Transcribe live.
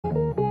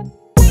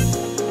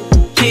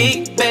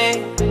Kick back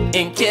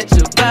and catch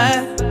a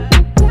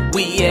vibe.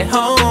 We at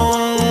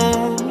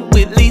home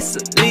with Lisa.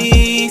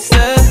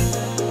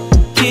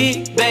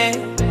 Kick back,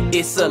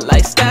 it's a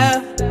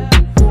lifestyle.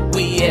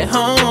 We at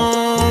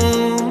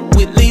home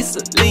with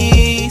Lisa.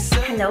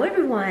 Hello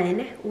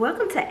everyone,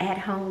 welcome to At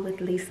Home with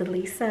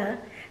Lisa.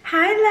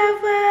 Hi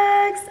love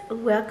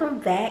bugs, welcome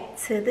back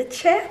to the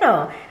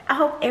channel. I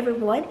hope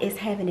everyone is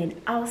having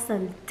an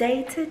awesome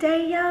day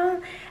today,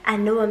 y'all. I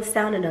know I'm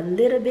sounding a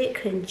little bit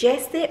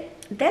congested.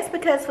 That's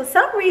because for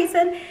some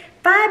reason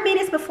 5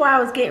 minutes before I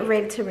was getting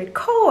ready to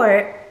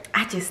record,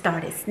 I just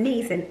started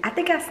sneezing. I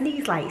think I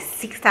sneezed like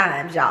 6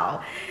 times,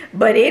 y'all.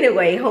 But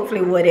anyway,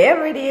 hopefully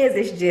whatever it is,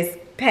 it's just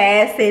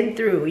passing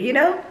through, you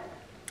know.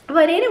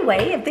 But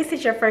anyway, if this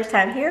is your first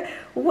time here,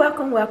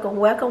 welcome.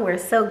 We're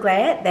so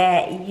glad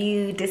that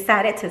you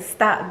decided to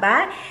stop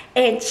by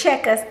and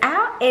check us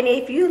out. And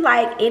if you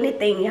like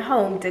anything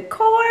home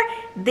decor,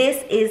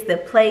 this is the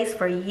place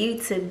for you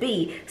to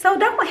be. So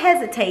don't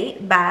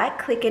hesitate by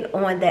clicking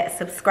on that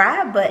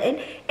subscribe button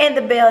and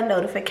the bell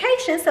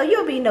notification so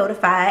you'll be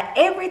notified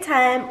every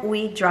time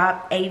we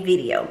drop a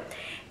video.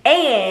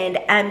 And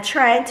I'm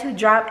trying to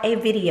drop a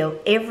video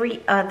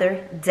every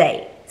other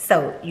day.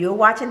 So you're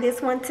watching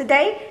this one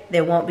today,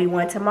 there won't be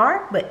one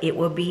tomorrow, but it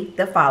will be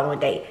the following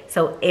day.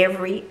 So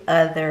every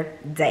other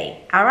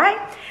day, all right?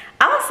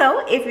 Also,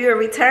 if you're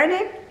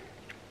returning,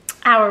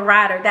 our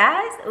ride or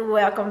dies,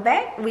 welcome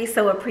back. We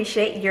so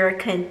appreciate your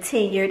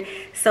continued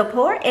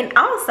support. And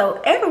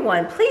also,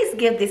 everyone, please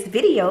give this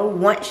video,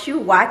 once you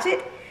watch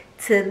it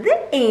to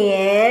the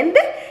end,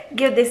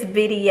 give this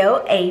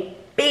video a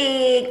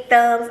big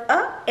thumbs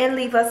up and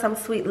leave us some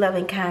sweet,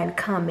 loving, kind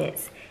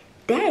comments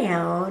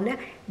down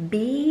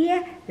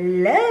below.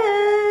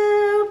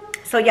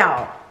 So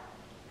y'all,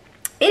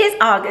 it is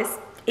August.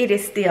 It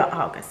is still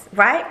August,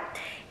 right?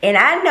 And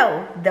I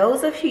know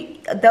those of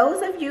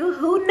you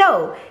who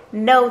know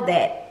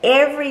that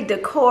every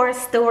decor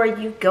store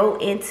you go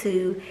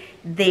into,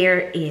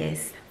 there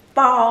is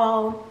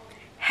fall,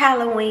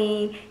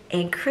 Halloween,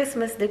 and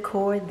Christmas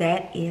decor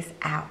that is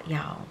out,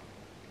 y'all.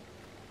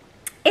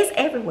 It's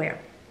everywhere.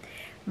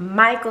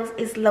 Michael's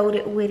is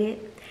loaded with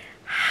it.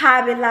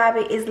 Hobby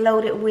Lobby is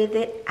loaded with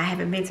it. I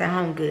haven't been to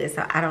Home Goods,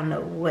 so I don't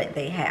know what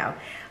they have.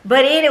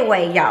 But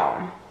anyway,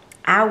 y'all,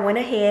 I went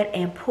ahead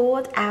and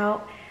pulled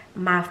out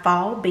my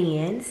fall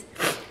bins.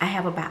 I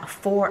have about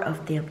 4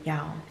 of them,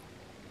 y'all.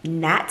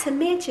 Not to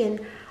mention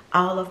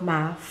all of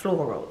my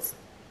florals.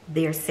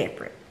 They're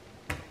separate.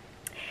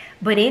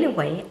 But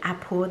anyway, I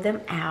pulled them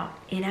out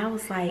and I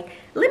was like,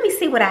 let me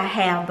see what I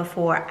have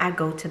before I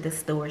go to the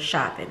store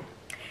shopping.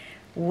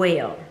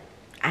 Well,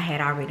 I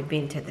had already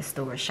been to the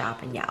store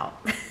shopping, y'all.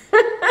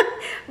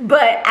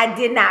 But I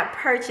did not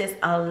purchase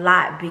a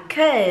lot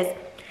because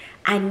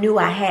I knew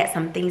I had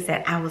some things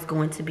that I was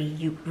going to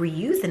be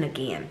reusing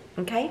again,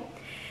 okay?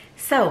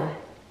 So,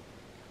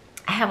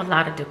 I have a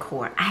lot of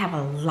decor. I have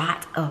a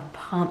lot of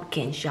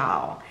pumpkins,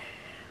 y'all.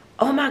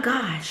 Oh my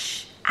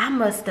gosh, I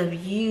must have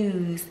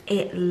used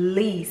at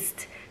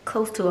least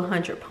close to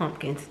 100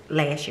 pumpkins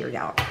last year,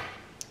 y'all.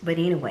 But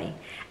anyway,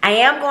 I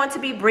am going to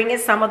be bringing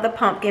some of the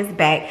pumpkins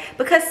back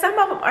because some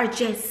of them are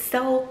just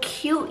so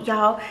cute,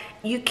 y'all.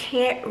 You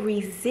can't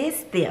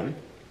resist them.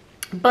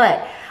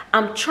 But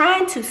I'm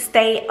trying to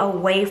stay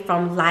away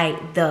from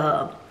like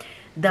the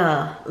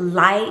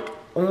light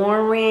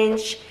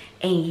orange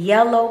and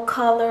yellow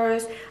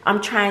colors.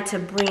 I'm trying to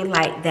bring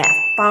like that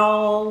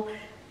fall,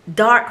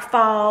 dark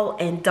fall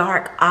and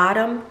dark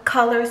autumn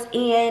colors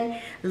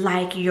in,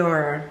 like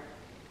your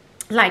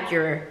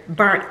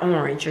burnt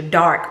orange, your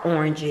dark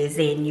oranges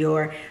and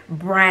your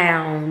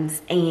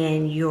browns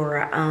and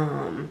your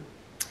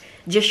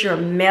just your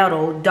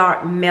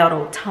dark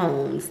metal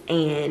tones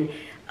and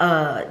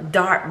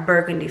dark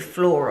burgundy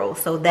floral.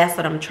 So that's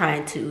what I'm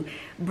trying to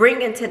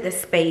bring into the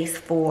space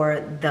for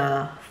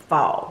the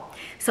fall.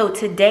 So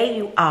today,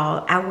 you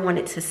all, I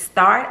wanted to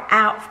start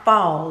out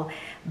fall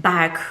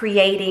by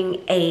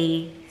creating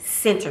a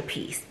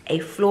centerpiece, a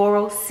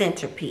floral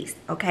centerpiece.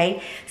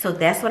 Okay, so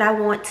that's what I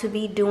want to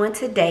be doing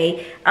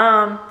today,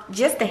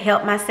 just to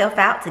help myself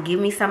out, to give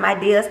me some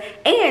ideas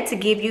and to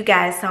give you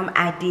guys some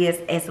ideas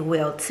as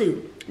well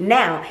too.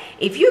 Now,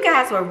 if you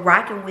guys were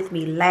rocking with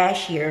me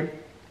last year,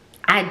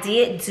 I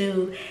did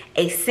do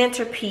a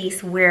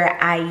centerpiece where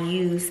I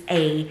used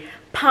a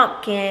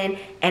pumpkin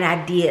and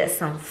I did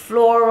some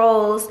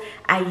florals.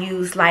 I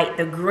used like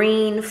the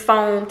green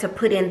foam to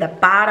put in the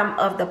bottom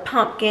of the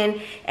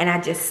pumpkin and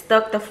I just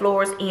stuck the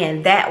florals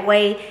in that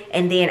way,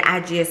 and then I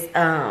just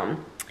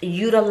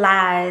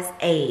utilized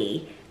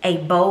a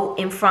bow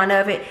in front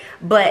of it.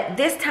 But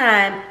this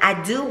time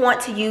I do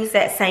want to use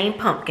that same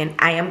pumpkin.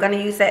 I am going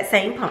to use that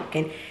same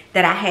pumpkin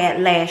that I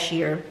had last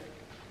year.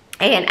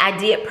 And I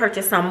did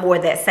purchase some more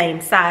that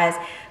same size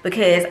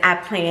because I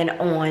plan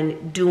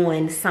on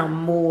doing some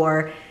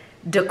more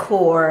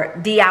decor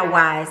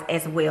DIYs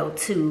as well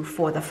too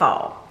for the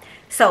fall.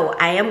 So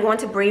I am going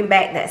to bring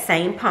back that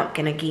same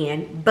pumpkin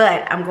again,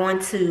 but I'm going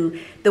to,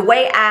 the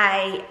way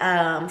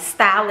I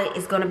style it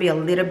is going to be a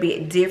little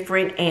bit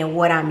different, and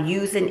what I'm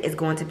using is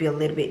going to be a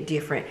little bit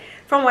different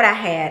from what I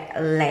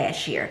had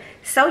last year.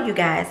 So you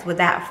guys,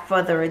 without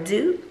further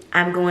ado,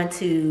 I'm going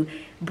to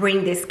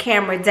bring this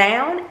camera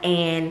down,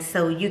 and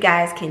so you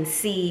guys can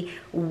see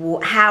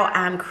how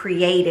I'm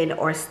creating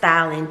or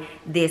styling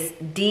this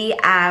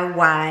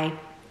DIY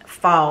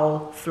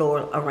fall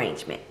floral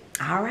arrangement.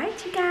 All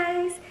right, you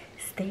guys,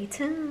 stay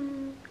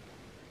tuned.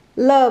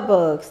 Love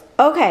bugs.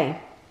 Okay,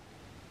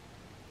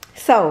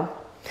 so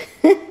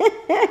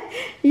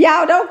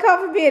y'all don't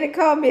come for me in the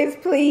comments,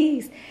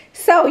 please.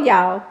 So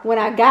y'all, when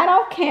I got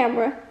off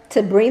camera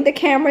to bring the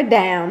camera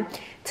down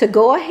to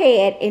go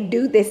ahead and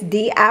do this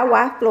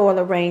DIY floral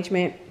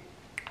arrangement,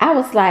 I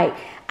was like,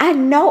 I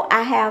know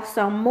I have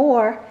some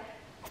more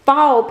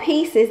fall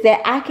pieces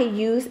that I could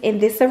use in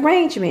this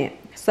arrangement.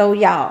 So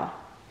y'all,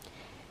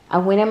 I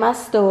went in my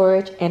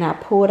storage and I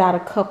pulled out a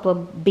couple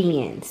of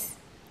bins.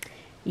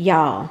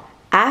 Y'all,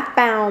 I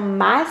found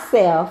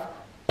myself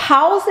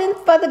pausing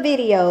for the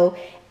video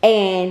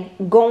and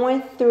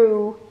going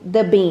through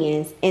the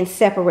bins and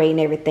separating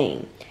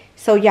everything.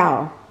 So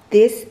y'all,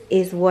 this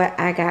is what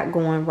I got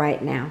going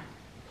right now.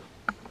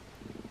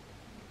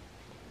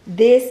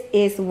 This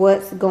is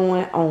what's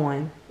going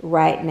on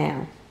right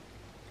now.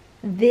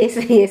 This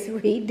is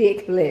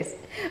ridiculous.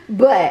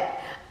 But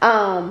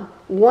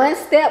one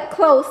step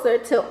closer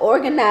to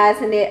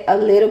organizing it a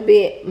little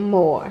bit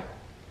more.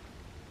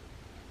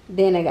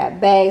 Then I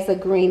got bags of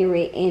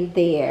greenery in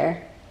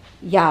there.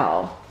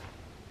 Y'all,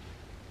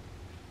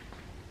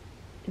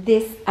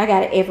 this, I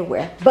got it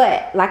everywhere.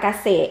 But like I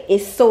said,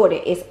 it's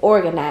sorted, it's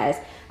organized.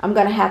 I'm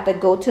gonna have to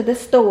go to the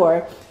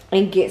store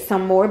and get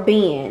some more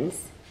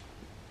bins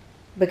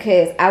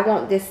because I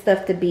want this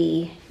stuff to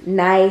be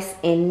nice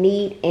and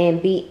neat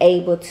and be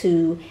able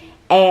to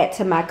add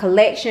to my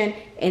collection.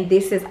 And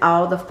this is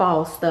all the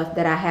fall stuff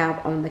that I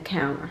have on the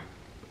counter.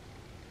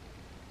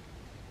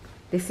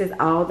 This is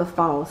all the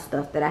fall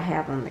stuff that I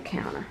have on the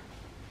counter.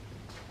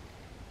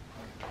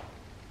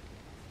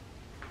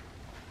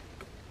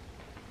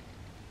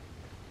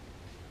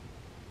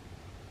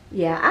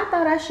 Yeah, I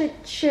thought I should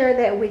share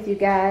that with you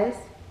guys.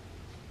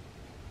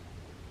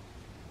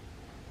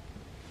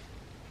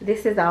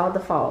 This is all the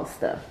fall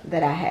stuff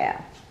that I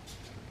have.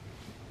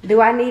 Do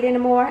I need any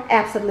more?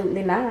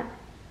 Absolutely not.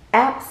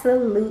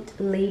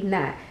 Absolutely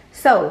not.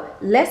 So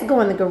let's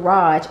go in the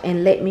garage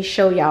and let me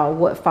show y'all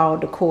what fall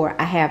decor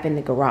I have in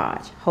the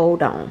garage.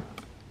 Hold on.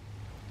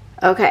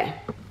 Okay,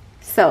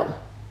 so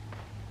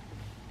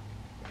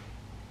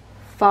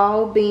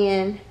fall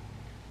bin,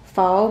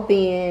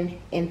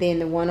 and then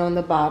the one on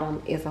the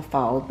bottom is a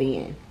fall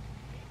bin.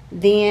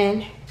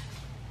 Then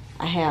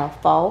I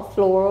have fall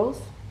florals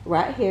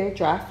right here,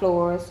 dry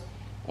florals,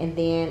 and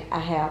then I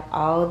have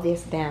all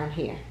this down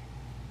here.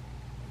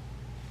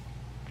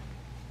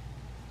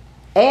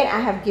 And I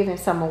have given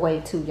some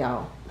away too,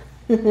 y'all.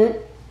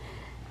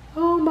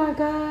 Oh my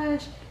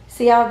gosh.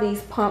 See all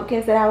these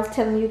pumpkins that I was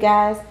telling you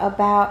guys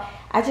about?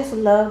 I just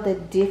love the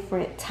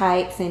different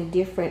types and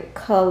different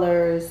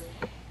colors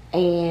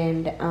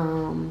and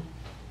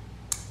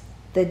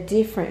the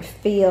different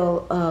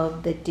feel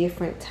of the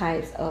different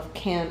types of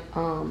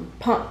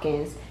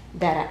pumpkins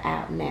that are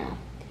out now.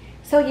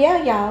 So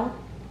yeah, y'all.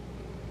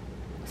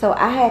 So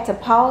I had to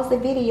pause the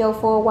video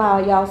for a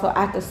while, y'all, so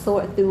I could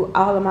sort through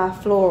all of my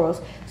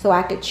florals so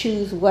I could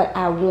choose what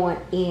I want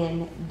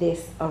in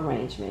this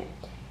arrangement.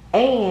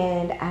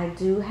 And I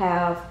do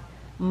have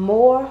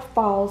more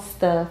fall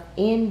stuff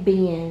in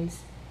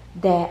bins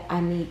that I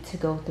need to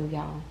go through,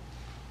 y'all.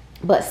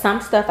 But some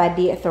stuff I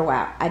did throw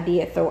out. I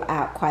did throw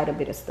out quite a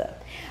bit of stuff.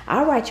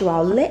 All right, you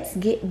all, let's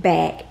get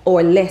back,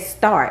 or let's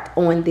start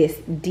on this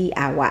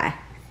DIY.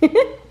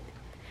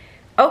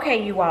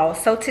 Okay, you all,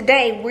 so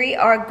today we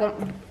are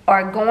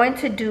going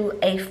to do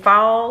a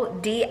fall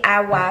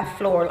DIY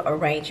floral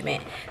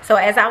arrangement. So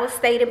as I was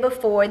stating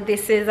before,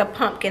 this is a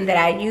pumpkin that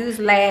I used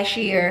last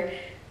year.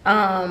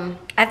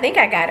 I think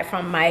I got it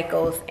from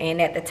Michael's,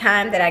 and at the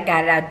time that I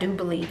got it, I do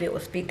believe it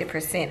was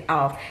 50%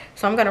 off.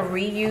 So I'm going to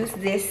reuse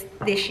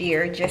this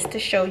year just to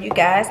show you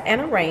guys an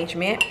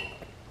arrangement.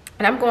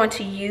 And I'm going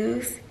to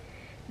use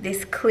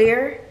this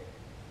clear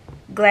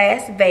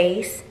glass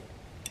vase,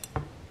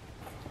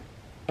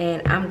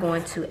 and I'm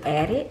going to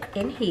add it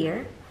in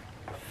here.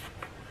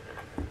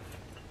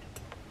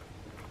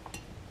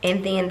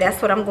 And then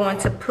that's what I'm going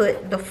to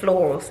put the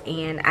florals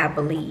in, I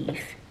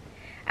believe.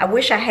 I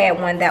wish I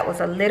had one that was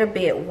a little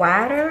bit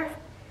wider,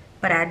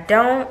 but I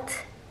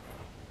don't.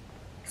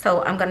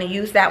 So I'm going to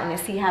use that one and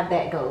see how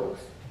that goes.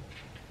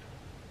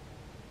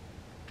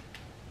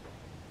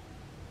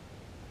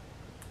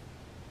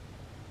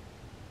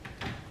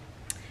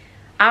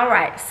 All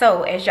right,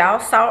 so as y'all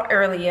saw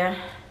earlier,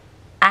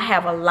 I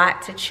have a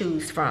lot to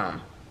choose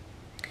from.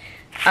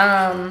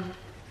 I'm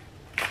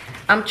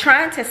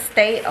trying to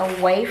stay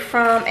away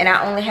from, and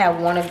I only have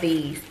one of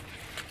these.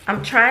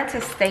 I'm trying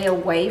to stay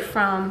away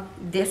from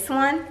this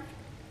one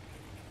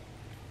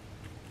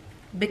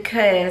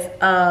because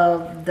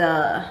of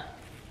the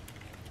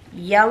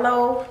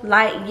yellow,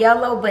 light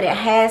yellow, but it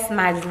has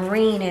my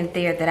green in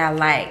there that I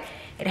like.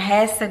 It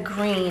has the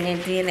green,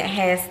 and then it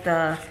has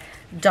the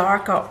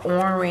darker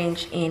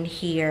orange in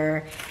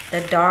here,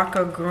 the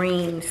darker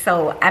green.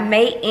 So I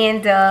may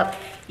end up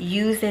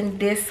using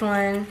this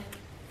one,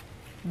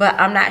 but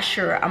I'm not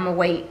sure. I'm gonna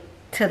wait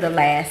till the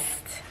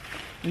last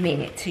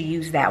minute to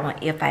use that one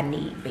if I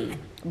need be.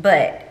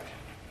 But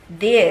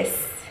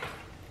this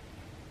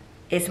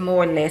is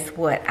more or less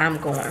what I'm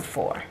going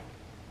for.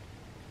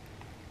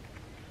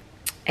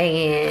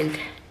 And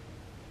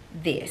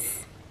this,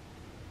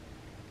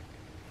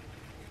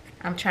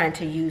 I'm trying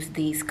to use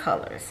these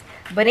colors.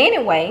 But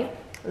anyway,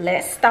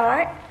 let's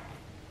start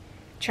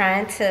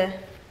trying to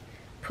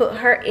put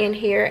her in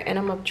here, and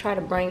I'm gonna try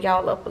to bring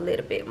y'all up a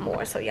little bit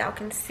more so y'all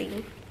can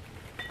see.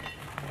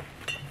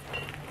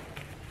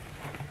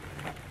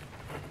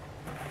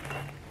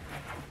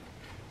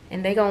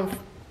 And they're gonna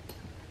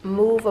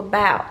move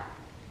about.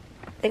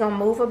 They're gonna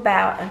move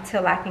about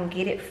until I can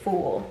get it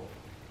full.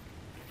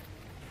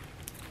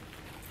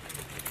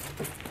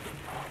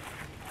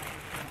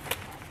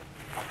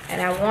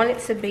 And I want it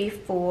to be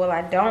full.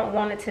 I don't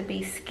want it to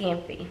be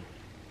skimpy.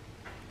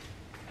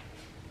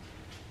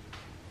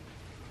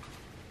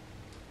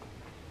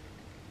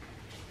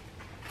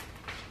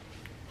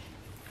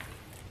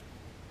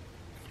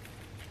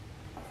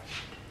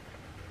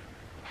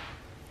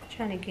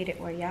 Trying to get it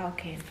where y'all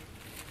can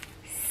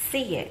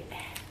see it.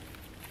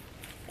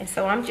 And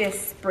so I'm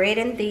just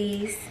spreading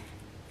these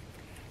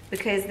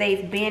because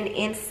they've been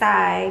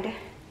inside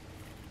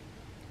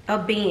a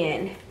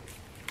bin.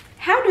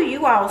 How do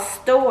you all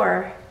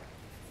store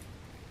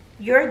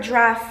your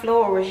dry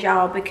florals,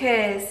 y'all?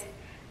 Because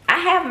I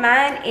have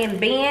mine in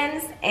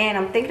bins, and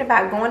I'm thinking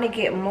about going to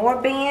get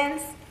more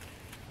bins.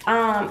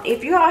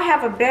 If you all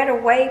have a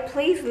better way,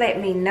 please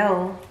let me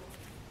know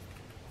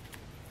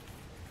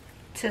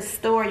to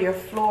store your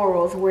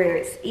florals where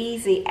it's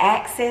easy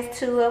access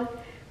to them.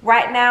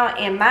 Right now,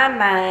 in my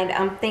mind,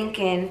 I'm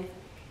thinking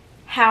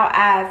how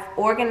I've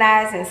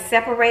organized and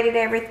separated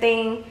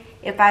everything.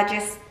 If I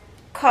just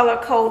color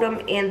code them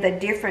in the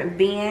different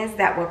bins,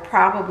 that would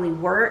probably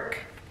work.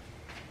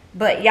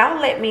 But y'all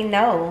let me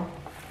know.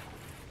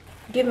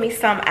 Give me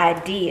some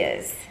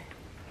ideas.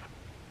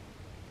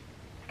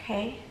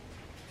 Okay.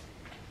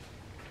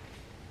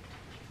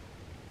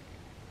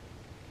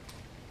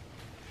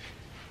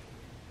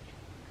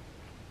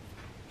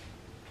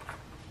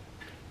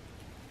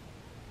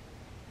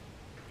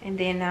 And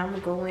then I'm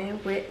gonna go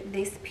in with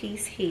this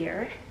piece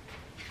here.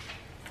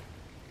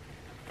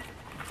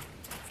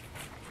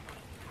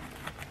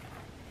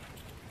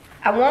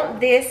 I want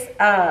this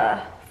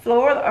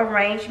floral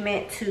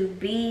arrangement to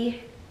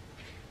be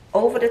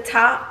over the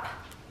top.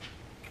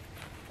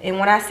 And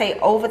when I say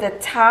over the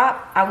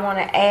top, I want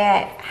to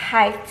add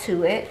height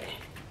to it.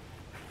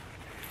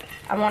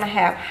 I want to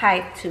have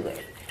height to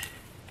it.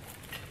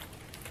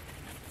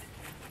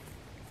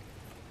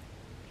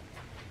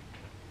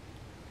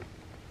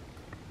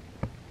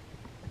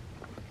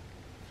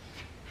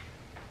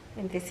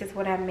 And this is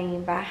what I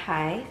mean by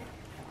height.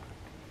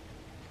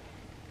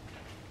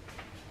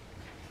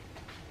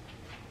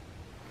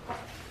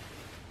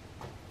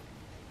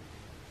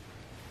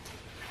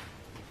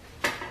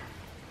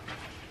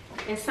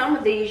 And some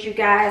of these, you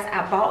guys,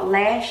 I bought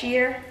last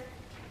year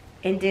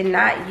and did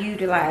not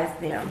utilize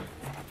them.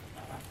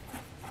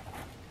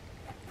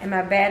 And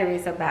my battery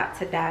is about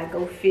to die.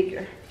 Go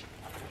figure.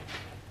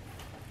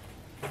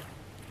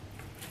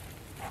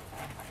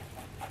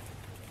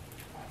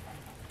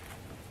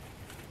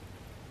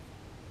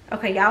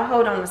 Okay, y'all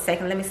hold on a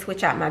second. Let me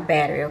switch out my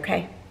battery,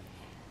 okay?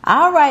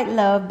 All right,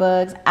 love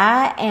bugs.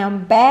 I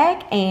am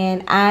back,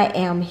 and I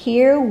am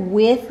here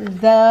with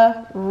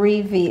the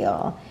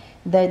reveal.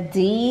 The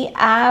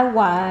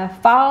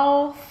DIY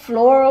fall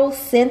floral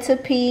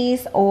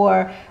centerpiece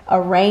or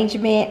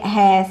arrangement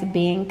has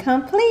been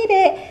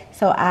completed.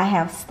 So I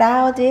have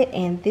styled it,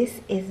 and this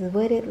is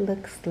what it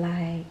looks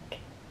like.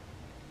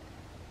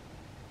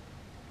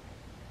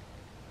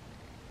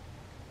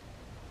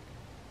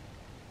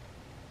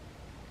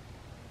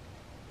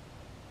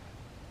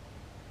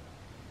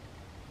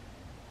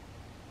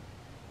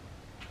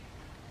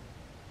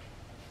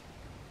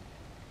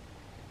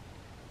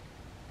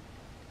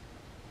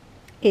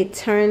 It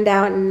turned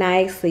out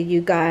nicely, you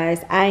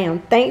guys. I am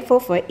thankful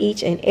for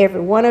each and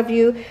every one of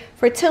you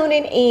for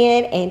tuning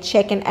in and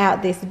checking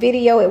out this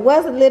video. It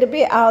was a little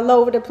bit all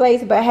over the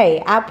place, but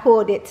hey, I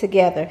pulled it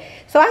together.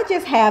 So I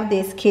just have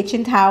this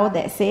kitchen towel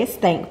that says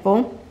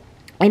thankful,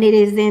 and it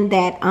is in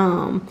that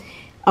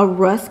a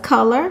rust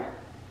color,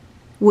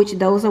 which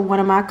those are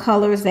one of my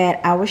colors that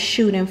I was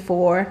shooting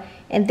for.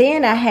 And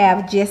then I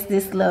have just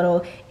this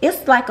little,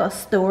 it's like a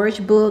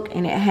storage book,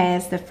 and it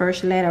has the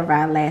first letter of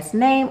our last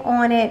name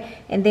on it.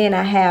 And then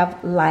I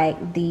have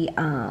like the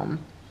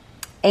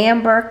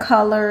amber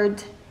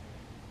colored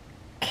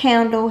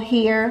candle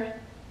here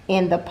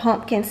in the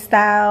pumpkin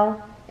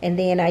style. And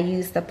then I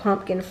used the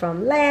pumpkin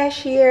from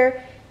last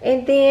year.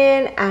 And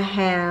then I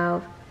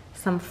have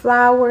some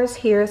flowers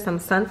here, some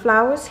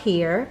sunflowers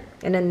here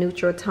in a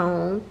neutral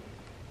tone.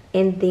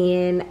 And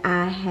then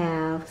I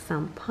have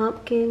some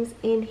pumpkins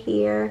in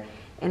here,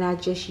 and I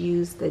just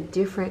used the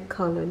different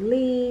color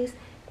leaves,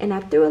 and I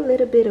threw a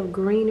little bit of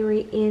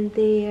greenery in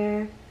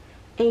there.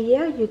 And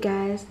yeah, you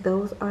guys,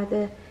 those are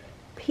the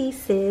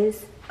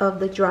pieces of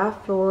the dry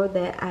floral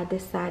that I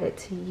decided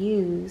to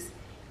use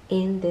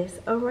in this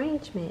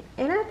arrangement.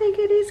 And I think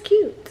it is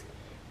cute.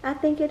 I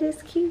think it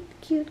is cute,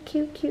 cute,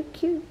 cute, cute,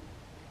 cute.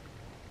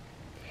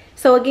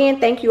 So again,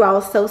 thank you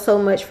all so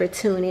much for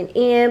tuning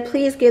in.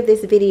 Please give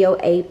this video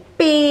a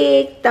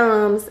big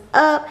thumbs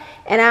up,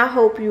 and I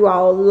hope you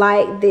all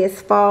like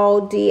this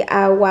fall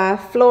DIY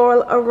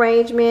floral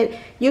arrangement.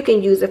 You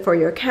can use it for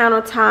your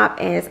countertop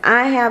as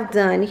I have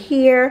done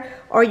here,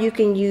 or you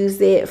can use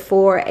it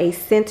for a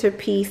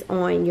centerpiece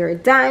on your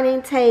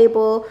dining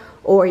table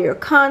or your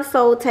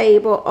console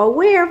table, or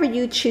wherever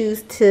you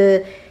choose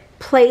to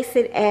place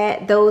it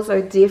at. Those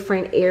are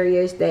different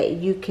areas that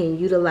you can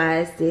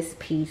utilize this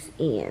piece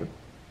in.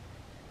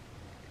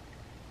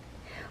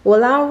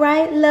 Well, all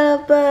right,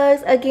 love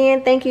bugs.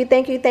 Again, thank you,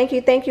 thank you, thank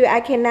you, thank you.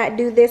 I cannot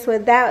do this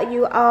without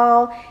you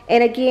all.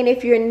 And again,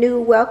 if you're new,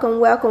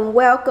 welcome, welcome,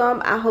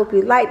 welcome. I hope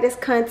you like this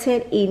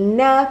content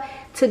enough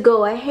to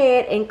go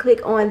ahead and click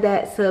on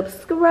that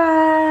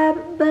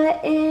subscribe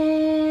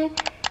button.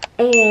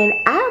 And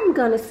I'm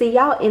gonna see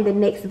y'all in the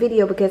next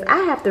video, because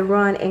I have to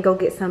run and go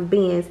get some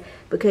bins,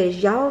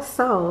 because y'all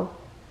saw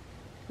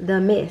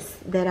the mess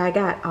that I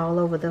got all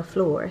over the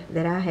floor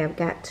that I have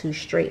got to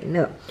straighten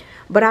up.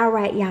 But all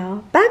right, y'all,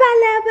 bye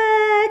bye, love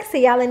bugs.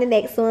 See y'all in the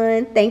next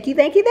one. Thank you,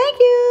 thank you, thank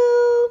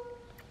you.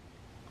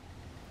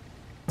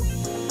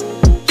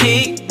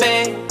 Kick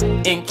back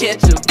and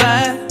catch a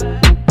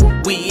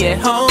vibe. We at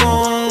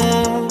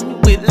home.